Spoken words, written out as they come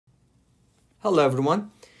Hello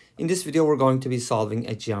everyone. In this video we're going to be solving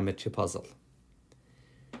a geometry puzzle.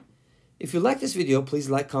 If you like this video,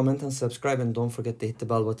 please like, comment and subscribe, and don't forget to hit the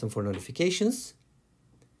bell button for notifications.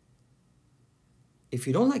 If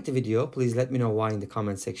you don't like the video, please let me know why in the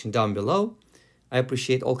comment section down below. I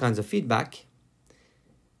appreciate all kinds of feedback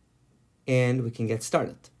and we can get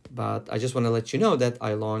started. But I just want to let you know that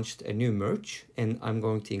I launched a new merch and I'm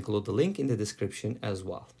going to include the link in the description as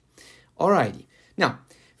well. Alrighty. Now,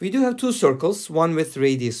 we do have two circles, one with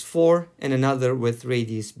radius 4 and another with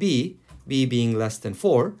radius b being less than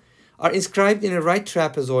 4, are inscribed in a right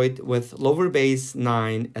trapezoid with lower base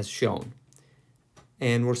 9 as shown.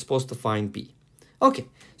 And we're supposed to find b. Okay,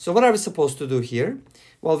 so what are we supposed to do here?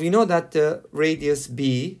 Well, we know that the radius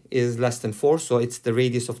b is less than 4, so it's the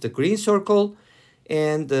radius of the green circle,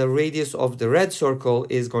 and the radius of the red circle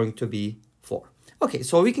is going to be 4. Okay,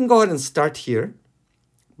 so we can go ahead and start here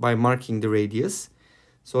by marking the radius.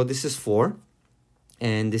 So this is 4,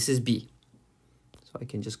 and this is b. So I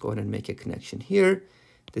can just go ahead and make a connection here.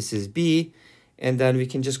 This is b, and then we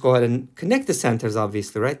can just go ahead and connect the centers,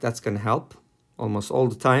 obviously, right? That's going to help almost all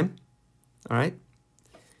the time, all right?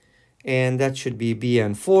 And that should be b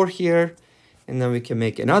and 4 here, and then we can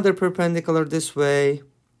make another perpendicular this way.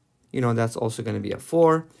 You know, that's also going to be a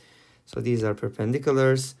 4. So these are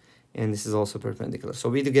perpendiculars, and this is also perpendicular. So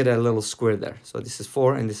we do get a little square there. So this is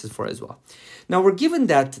 4 and this is 4 as well. Now we're given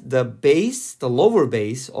that the base, the lower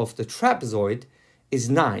base of the trapezoid is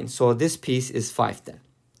 9. So this piece is 5 then.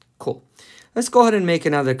 Cool. Let's go ahead and make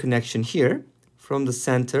another connection here from the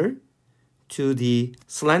center to the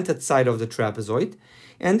slanted side of the trapezoid.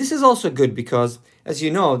 And this is also good because, as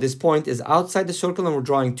you know, this point is outside the circle and we're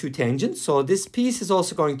drawing two tangents. So this piece is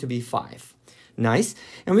also going to be 5. Nice.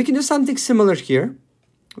 And we can do something similar here.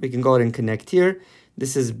 We can go ahead and connect here.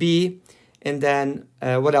 This is b. And then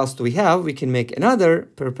what else do we have? We can make another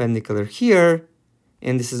perpendicular here.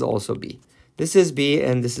 And this is also b. This is b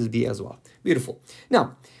and this is b as well. Beautiful.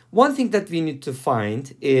 Now, one thing that we need to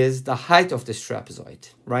find is the height of this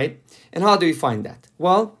trapezoid, right? And how do we find that?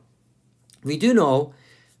 Well, we do know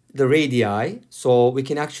the radii, so we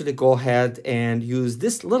can actually go ahead and use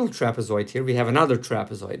this little trapezoid here. We have another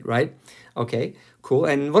trapezoid, right? Okay, cool.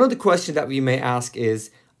 And one of the questions that we may ask is,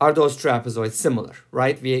 are those trapezoids similar,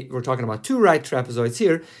 right? We're talking about two right trapezoids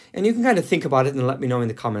here, and you can kind of think about it and let me know in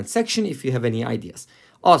the comment section if you have any ideas.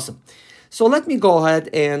 Awesome. So let me go ahead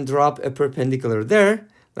and drop a perpendicular there.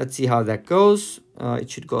 Let's see how that goes. It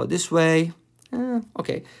should go this way.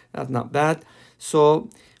 Okay, that's not bad. So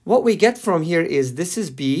what we get from here is this is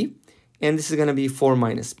b, and this is going to be 4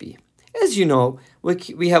 minus b. As you know,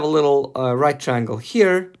 we have a little right triangle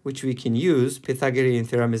here, which we can use. Pythagorean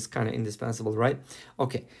theorem is kind of indispensable, right?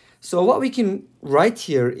 Okay, so what we can write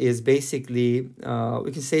here is basically,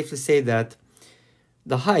 we can safely say that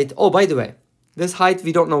the height, oh, by the way, this height,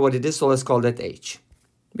 we don't know what it is, so let's call that h.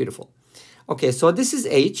 Beautiful. Okay, so this is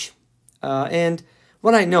h, and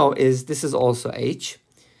what I know is this is also h.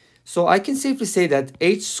 So I can safely say that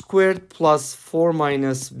h squared plus 4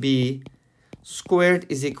 minus b squared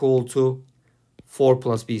is equal to 4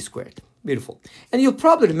 plus b squared. Beautiful. And you'll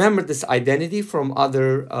probably remember this identity from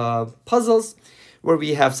other puzzles where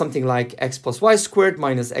we have something like x plus y squared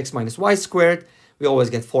minus x minus y squared. We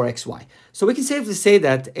always get 4xy. So we can safely say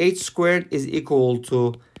that h squared is equal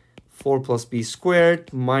to 4 plus b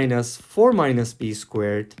squared minus 4 minus b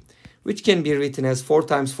squared, which can be written as 4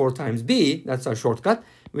 times 4 times b, that's our shortcut,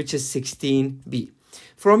 which is 16b.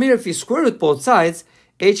 From here, if you square root both sides,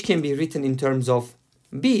 h can be written in terms of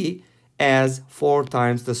b as 4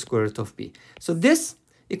 times the square root of b. So this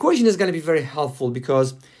equation is going to be very helpful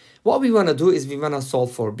because what we want to do is we want to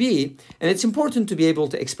solve for b, and it's important to be able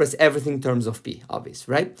to express everything in terms of b, obvious,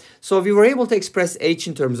 right? So we were able to express h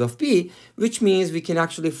in terms of b, which means we can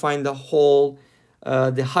actually find the whole,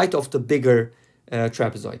 the height of the bigger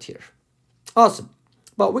trapezoid here. Awesome.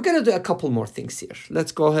 But we're going to do a couple more things here.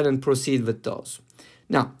 Let's go ahead and proceed with those.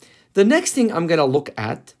 Now, the next thing I'm going to look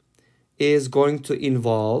at is going to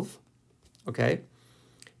involve, okay,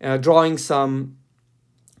 drawing some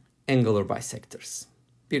angular bisectors.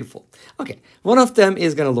 Beautiful. Okay, one of them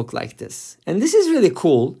is going to look like this. And this is really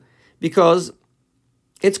cool because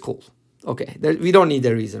it's cool. Okay, we don't need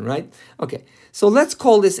a reason, right? Okay, so let's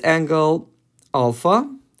call this angle alpha,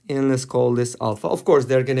 and let's call this alpha. Of course,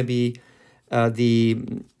 they're going to be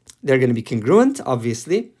congruent,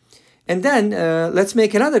 obviously. And then let's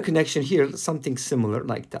make another connection here, something similar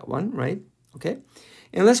like that one, right? Okay,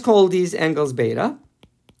 and let's call these angles beta.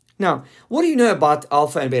 Now, what do you know about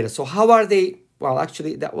alpha and beta? So how are they? Well,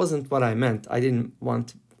 actually, that wasn't what I meant. I didn't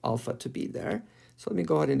want alpha to be there. So let me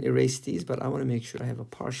go ahead and erase these, but I want to make sure I have a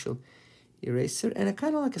partial eraser and a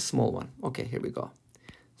kind of like a small one. Okay, here we go.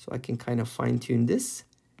 So I can kind of fine tune this.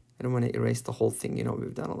 I don't want to erase the whole thing. You know,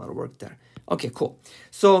 we've done a lot of work there. Okay, cool.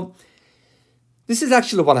 So this is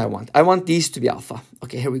actually what I want. I want these to be alpha.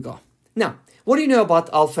 Okay, here we go. Now, what do you know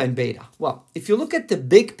about alpha and beta? Well, if you look at the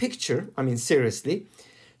big picture, I mean, seriously,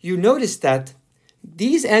 you notice that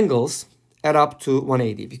these angles add up to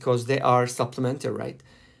 180 because they are supplementary, right?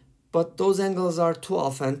 But those angles are 2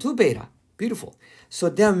 alpha and 2 beta. Beautiful. So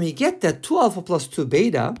then we get that 2 alpha plus 2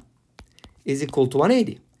 beta is equal to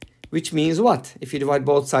 180, which means what? If you divide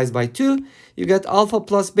both sides by 2, you get alpha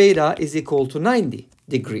plus beta is equal to 90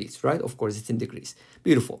 degrees, right? Of course, it's in degrees.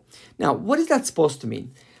 Beautiful. Now, what is that supposed to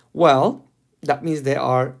mean? Well, that means they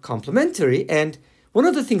are complementary. And one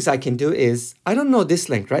of the things I can do is, I don't know this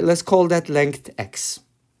length, right? Let's call that length x.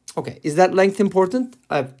 Okay, is that length important?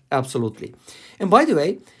 Absolutely. And by the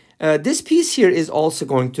way, this piece here is also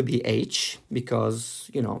going to be h because,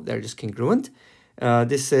 you know, they're just congruent.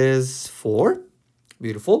 This is 4.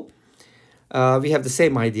 Beautiful. We have the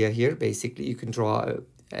same idea here. Basically, you can draw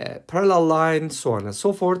a parallel line, so on and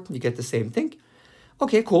so forth. You get the same thing.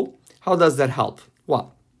 Okay, cool. How does that help?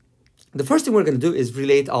 Well, the first thing we're going to do is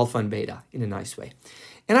relate alpha and beta in a nice way.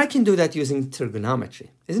 And I can do that using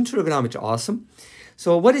trigonometry. Isn't trigonometry awesome?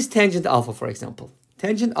 So what is tangent alpha, for example?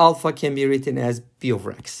 Tangent alpha can be written as b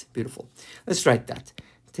over x. Beautiful. Let's write that.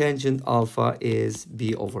 Tangent alpha is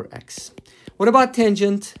b over x. What about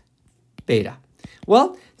tangent beta?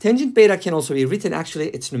 Well, tangent beta can also be written, actually,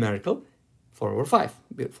 it's numerical, 4 over 5.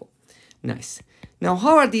 Beautiful. Nice. Now,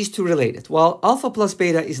 how are these two related? Well, alpha plus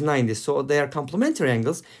beta is 90, so they are complementary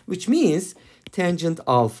angles, which means tangent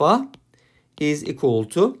alpha is equal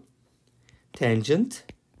to tangent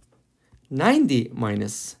 90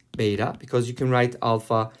 minus beta, because you can write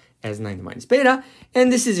alpha as 90 minus beta,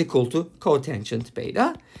 and this is equal to cotangent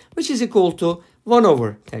beta, which is equal to 1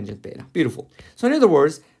 over tangent beta. Beautiful. So in other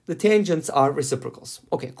words, the tangents are reciprocals.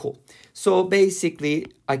 Okay, cool. So basically,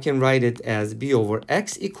 I can write it as b over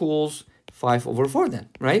x equals 5 over 4 then,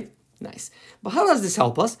 right? Nice. But how does this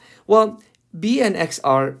help us? Well, b and x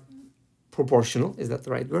are proportional. Is that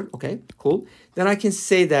the right word? Okay, cool. Then I can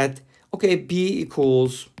say that, okay, b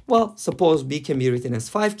equals, well, suppose b can be written as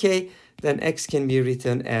 5k, then x can be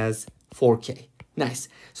written as 4k. Nice.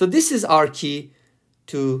 So this is our key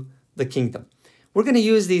to the kingdom. We're going to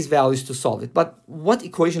use these values to solve it. But what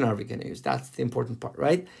equation are we going to use? That's the important part,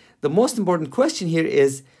 right? The most important question here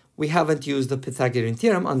is we haven't used the Pythagorean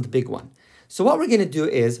theorem on the big one. So what we're going to do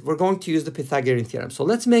is we're going to use the Pythagorean theorem. So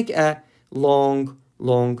let's make a long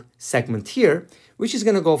segment here, which is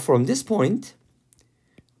going to go from this point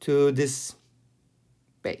to this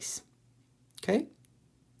base. Okay?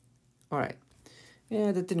 All right.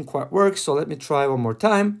 Yeah, that didn't quite work. So let me try one more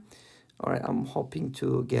time. All right, I'm hoping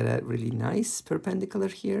to get a really nice perpendicular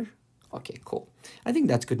here. Okay, cool. I think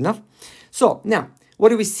that's good enough. So now, what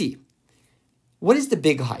do we see? What is the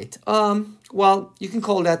big height? Well, you can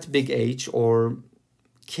call that big H or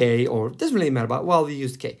K, or it doesn't really matter about, well, we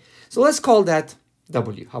used K. So let's call that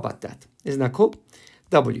W. How about that? Isn't that cool?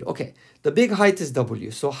 W. Okay, the big height is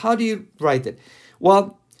W. So how do you write it?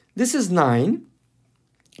 Well, this is 9,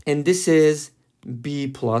 and this is B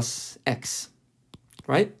plus X,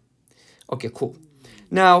 right? Okay, cool.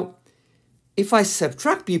 Now, if I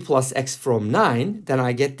subtract b plus x from 9, then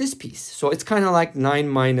I get this piece. So it's kind of like 9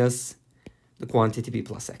 minus the quantity b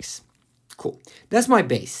plus x. Cool. That's my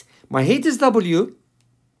base. My height is w.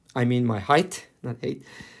 I mean my height, not height.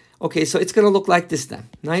 Okay, so it's going to look like this then.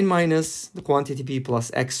 9 minus the quantity b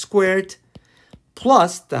plus x squared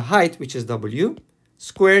plus the height, which is w,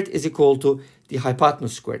 squared is equal to the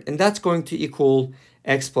hypotenuse squared. And that's going to equal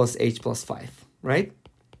x plus h plus 5, right?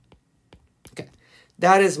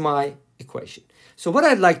 That is my equation. So what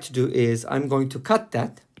I'd like to do is I'm going to cut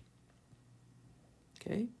that.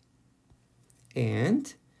 Okay.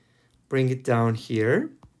 And bring it down here.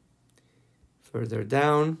 Further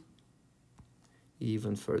down.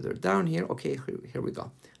 Even further down here. Okay, here we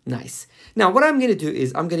go. Nice. Now what I'm going to do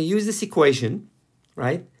is I'm going to use this equation,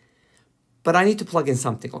 right? But I need to plug in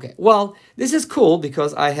something. Okay, well, this is cool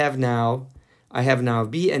because I have now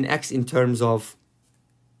b and x in terms of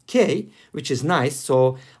k, which is nice.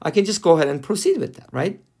 So I can just go ahead and proceed with that,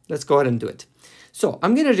 right? Let's go ahead and do it. So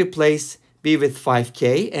I'm going to replace b with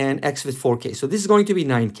 5k and x with 4k. So this is going to be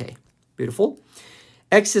 9k. Beautiful.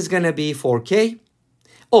 X is going to be 4k.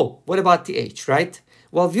 Oh, what about the h, right?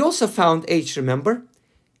 Well, we also found h, remember?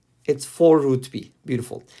 It's 4 root b.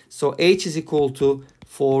 Beautiful. So h is equal to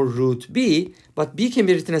 4 root b, but b can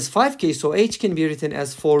be written as 5k, so h can be written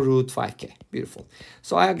as 4 root 5k. Beautiful.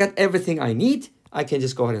 So I got everything I need. I can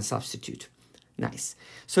just go ahead and substitute. Nice.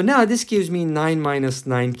 So now this gives me 9 minus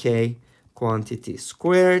 9k quantity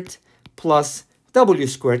squared plus w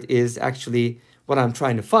squared is actually what I'm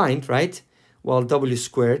trying to find, right? Well, w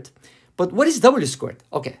squared. But what is w squared?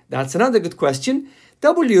 Okay, that's another good question.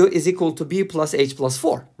 W is equal to b plus h plus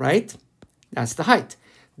 4, right? That's the height.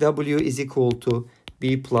 W is equal to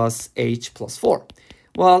b plus h plus 4.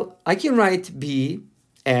 Well, I can write b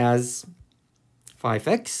as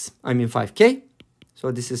 5k.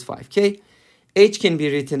 So this is 5k. H can be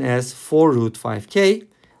written as 4 root 5k.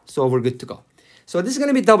 So we're good to go. So this is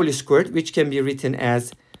going to be w squared, which can be written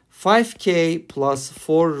as 5k plus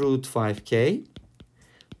 4 root 5k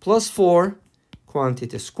plus 4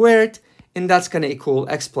 quantity squared. And that's going to equal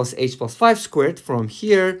x plus h plus 5 squared from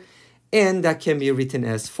here. And that can be written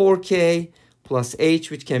as 4k plus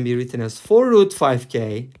h, which can be written as 4 root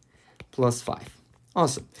 5k plus 5.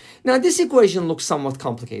 Awesome. Now, this equation looks somewhat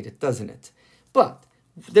complicated, doesn't it? But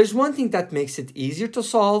there's one thing that makes it easier to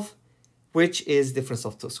solve, which is difference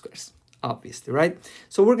of two squares, obviously, right?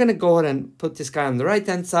 So we're going to go ahead and put this guy on the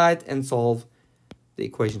right-hand side and solve the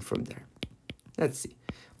equation from there. Let's see.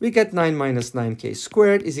 We get 9 minus 9k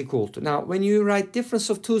squared is equal to, now when you write difference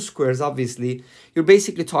of two squares, obviously, you're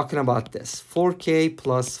basically talking about this. 4k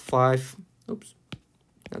plus 5, oops,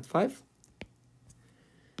 not 5.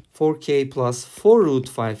 4k plus 4 root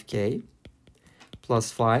 5k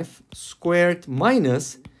plus 5 squared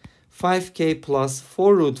minus 5k plus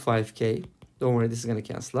 4 root 5k. Don't worry, this is going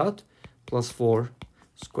to cancel out. Plus 4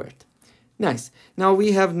 squared. Nice. Now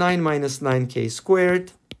we have 9 minus 9k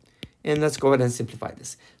squared. And let's go ahead and simplify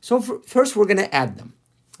this. So first, we're going to add them.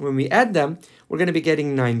 When we add them, we're going to be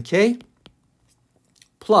getting 9k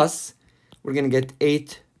plus, we're going to get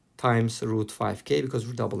 8 times root 5k because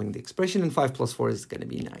we're doubling the expression. And 5 plus 4 is going to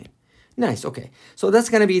be 9. Nice. Okay. So that's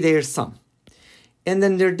going to be their sum. And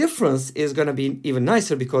then their difference is going to be even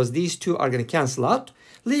nicer because these two are going to cancel out,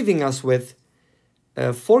 leaving us with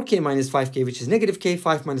 4k minus 5k, which is negative k.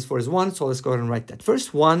 5 minus 4 is 1. So let's go ahead and write that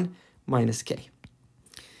first. 1 minus k.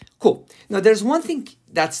 Cool. Now, there's one thing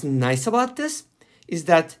that's nice about this is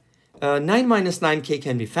that 9 minus 9k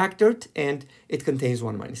can be factored and it contains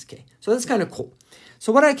 1 minus k. So that's kind of cool.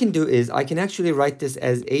 So what I can do is I can actually write this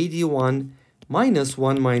as 81 minus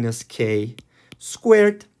 1 minus k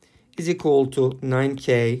squared is equal to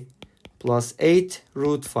 9k plus 8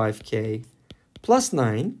 root 5k plus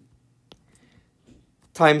 9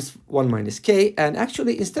 times 1 minus k. And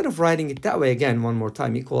actually, instead of writing it that way again, one more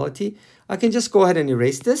time, equality, I can just go ahead and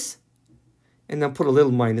erase this and then put a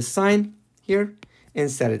little minus sign here and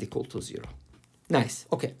set it equal to 0. Nice.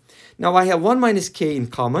 Okay. Now I have 1 minus k in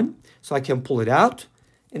common, so I can pull it out.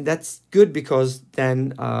 And that's good because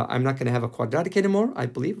then I'm not going to have a quadratic anymore, I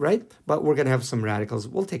believe, right? But we're going to have some radicals.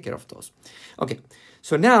 We'll take care of those. Okay.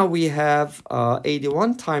 So now we have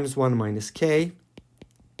 81 times 1 minus k.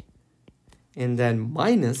 And then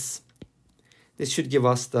minus, this should give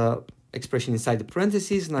us the expression inside the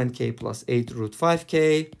parentheses, 9k plus 8 root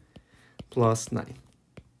 5k plus 9.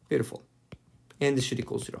 Beautiful. And this should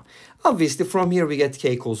equal 0. Obviously, from here we get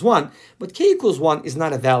k equals 1. But k equals 1 is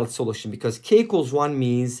not a valid solution because k equals 1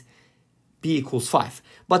 means b equals 5.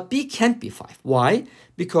 But b can't be 5. Why?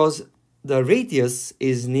 Because the radius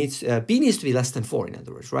needs b needs to be less than 4, in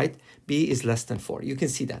other words, right? b is less than 4. You can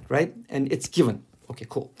see that, right? And it's given. Okay,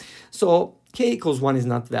 cool. So k equals 1 is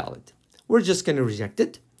not valid. We're just going to reject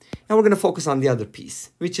it. And we're going to focus on the other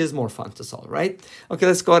piece, which is more fun to solve, right? Okay,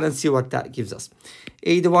 let's go ahead and see what that gives us.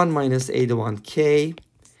 81 minus 81k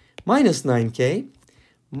minus 9k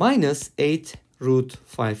minus 8 root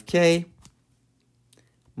 5k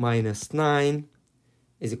minus 9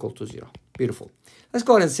 is equal to 0. Beautiful. Let's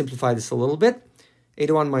go ahead and simplify this a little bit.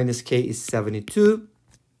 81 minus k is 72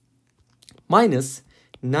 minus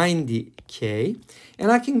 90k,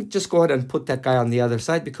 and I can just go ahead and put that guy on the other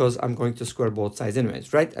side because I'm going to square both sides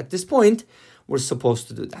anyways, right? At this point, we're supposed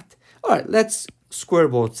to do that. All right, let's square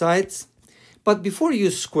both sides. But before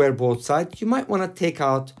you square both sides, you might want to take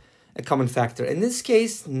out a common factor. In this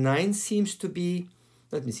case, 9 seems to be,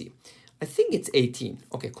 let me see, I think it's 18.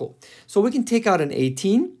 Okay, cool. So we can take out an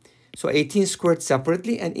 18. So 18 squared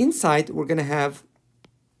separately, and inside we're going to have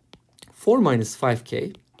 4 minus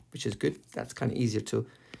 5k, which is good. That's kind of easier to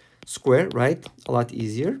square, right? A lot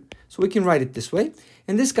easier. So we can write it this way.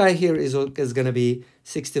 And this guy here is going to be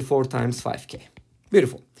 64 times 5k.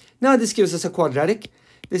 Beautiful. Now this gives us a quadratic.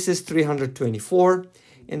 This is 324.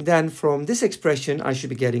 And then from this expression, I should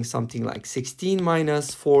be getting something like 16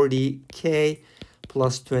 minus 40k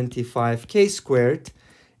plus 25k squared.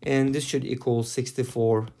 And this should equal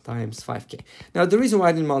 64 times 5k. Now, the reason why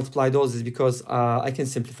I didn't multiply those is because I can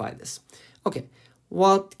simplify this. Okay.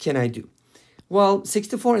 What can I do? Well,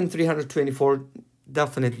 64 and 324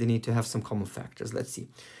 definitely need to have some common factors. Let's see.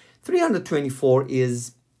 324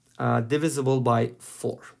 is divisible by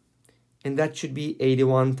 4. And that should be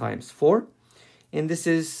 81 times 4. And this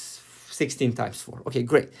is 16 times 4. Okay,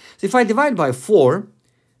 great. So if I divide by 4,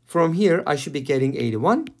 from here I should be getting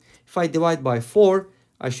 81. If I divide by 4,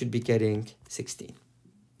 I should be getting 16.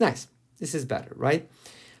 Nice. This is better, right?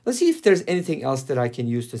 Let's see if there's anything else that I can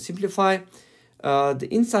use to simplify. The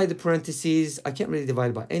inside the parentheses, I can't really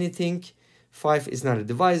divide by anything. 5 is not a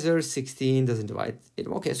divisor. 16 doesn't divide it.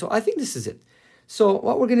 Okay, so I think this is it. So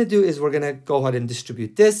what we're going to do is we're going to go ahead and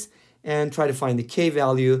distribute this and try to find the k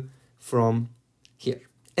value from here.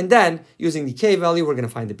 And then using the k value, we're going to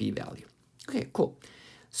find the b value. Okay, cool.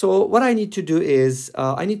 So what I need to do is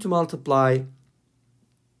I need to multiply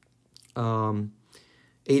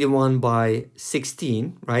 81 by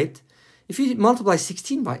 16, right? If you multiply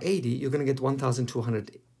 16 by 80, you're going to get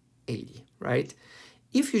 1,280, right?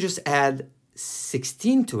 If you just add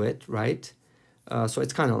 16 to it, right? So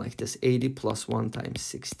it's kind of like this, 80 plus 1 times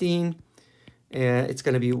 16. It's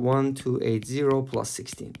going to be 1280 plus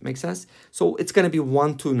 16. Make sense? So it's going to be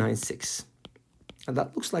 1296. And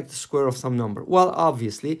that looks like the square of some number. Well,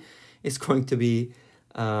 obviously, it's going to be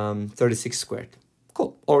 36 squared.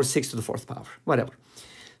 Cool. Or 6 to the 4th power, whatever.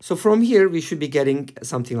 So from here, we should be getting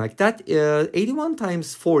something like that. 81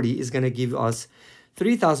 times 40 is going to give us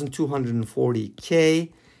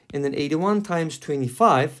 3,240k. And then 81 times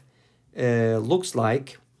 25 looks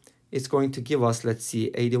like it's going to give us, let's see,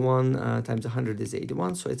 81 times 100 is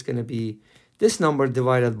 81. So it's going to be this number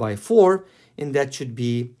divided by 4. And that should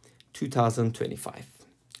be 2025.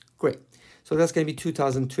 Great. So that's going to be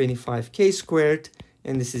 2025k squared.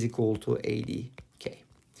 And this is equal to 80k.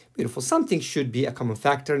 Beautiful. Something should be a common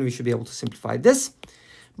factor, and we should be able to simplify this.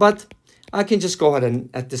 But I can just go ahead and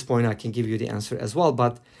at this point, I can give you the answer as well.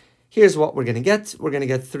 But here's what we're going to get. We're going to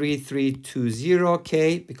get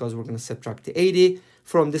 3320k because we're going to subtract the 80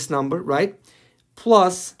 from this number, right?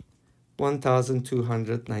 Plus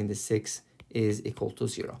 1,296 is equal to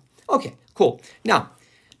 0. Okay, cool. Now,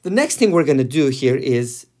 the next thing we're going to do here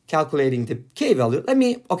is calculating the k value.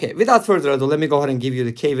 Okay, without further ado, let me go ahead and give you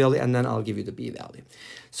the k value, and then I'll give you the b value.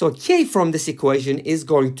 So k from this equation is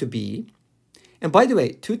going to be, and by the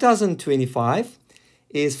way, 2025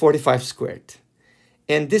 is 45 squared.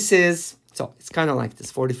 And this is, so it's kind of like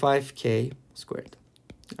this, 45k squared.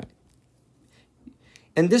 All right.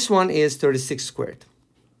 And this one is 36 squared.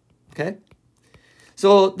 Okay?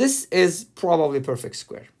 So this is probably a perfect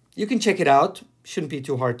square. You can check it out. Shouldn't be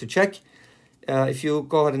too hard to check. If you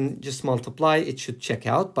go ahead and just multiply, it should check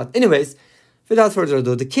out. But anyways, without further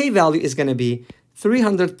ado, the k value is going to be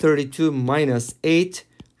 332 minus 8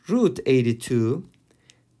 root 82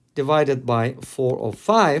 divided by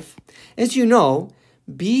 405. As you know,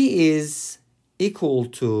 b is equal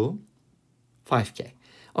to 5k.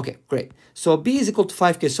 Okay, great. So b is equal to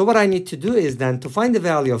 5k. So what I need to do is then to find the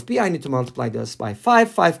value of b, I need to multiply this by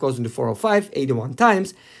 5. 5 goes into 405, 81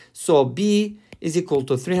 times. So b is equal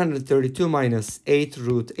to 332 minus 8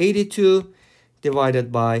 root 82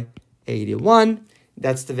 divided by 81.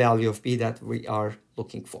 That's the value of b that we are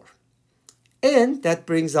looking for. And that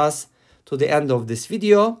brings us to the end of this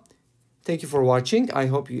video. Thank you for watching. I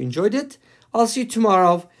hope you enjoyed it. I'll see you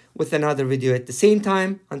tomorrow with another video at the same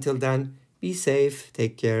time. Until then, be safe,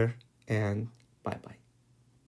 take care, and bye-bye.